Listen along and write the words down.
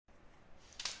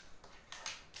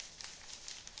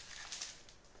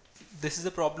This is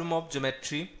a problem of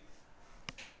geometry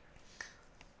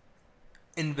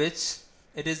in which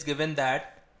it is given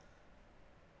that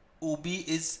OB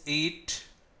is 8,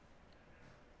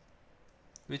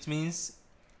 which means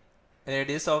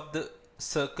radius of the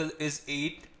circle is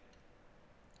 8,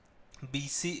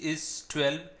 BC is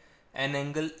 12, and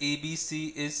angle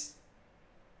ACB is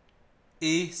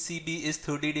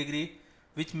 30 degree,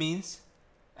 which means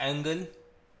angle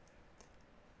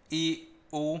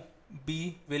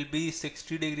AOB will be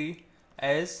 60 degree,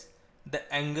 as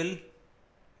the angle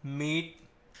made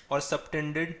or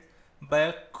subtended by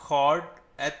a chord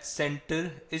at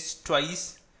center is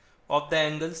twice of the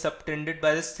angle subtended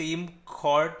by the same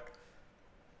chord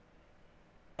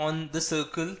on the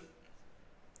circle.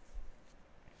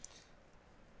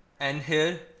 And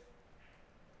here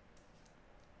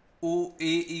OA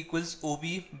equals OB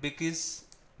because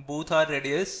both are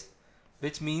radius,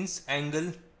 which means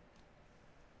angle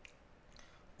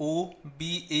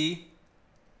OBA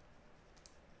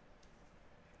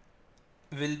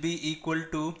will be equal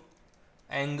to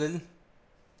angle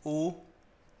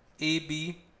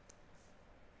OAB,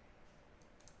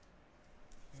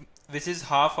 which is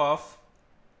half of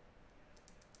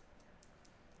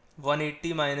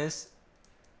 180 minus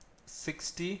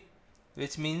 60,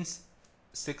 which means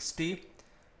 60.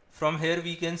 From here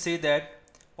we can say that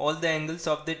all the angles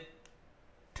of the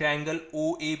triangle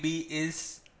OAB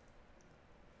is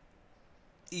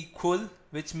equal,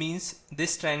 which means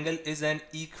this triangle is an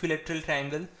equilateral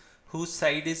triangle whose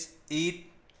side is 8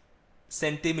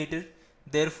 centimeter.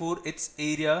 Therefore its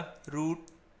area root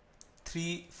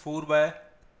 3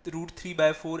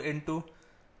 by 4 into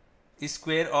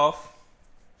square of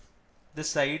the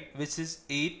side, which is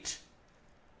 8.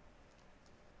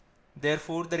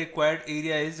 Therefore the required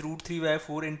area is root 3 by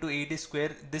 4 into 8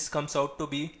 square. This comes out to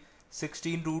be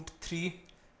 16 root 3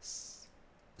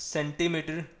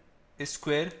 centimeter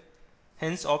square.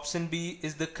 Hence option B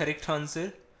is the correct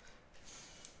answer.